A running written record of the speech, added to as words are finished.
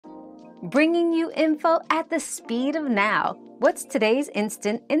bringing you info at the speed of now. What's today's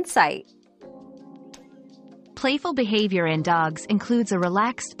instant insight? Playful behavior in dogs includes a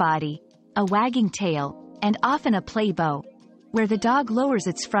relaxed body, a wagging tail, and often a play bow, where the dog lowers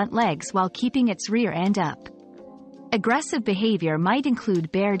its front legs while keeping its rear end up. Aggressive behavior might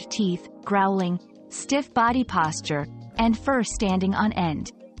include bared teeth, growling, stiff body posture, and fur standing on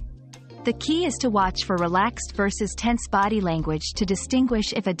end. The key is to watch for relaxed versus tense body language to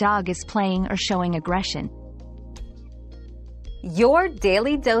distinguish if a dog is playing or showing aggression. Your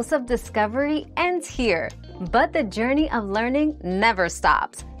daily dose of discovery ends here, but the journey of learning never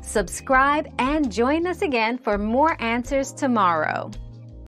stops. Subscribe and join us again for more answers tomorrow.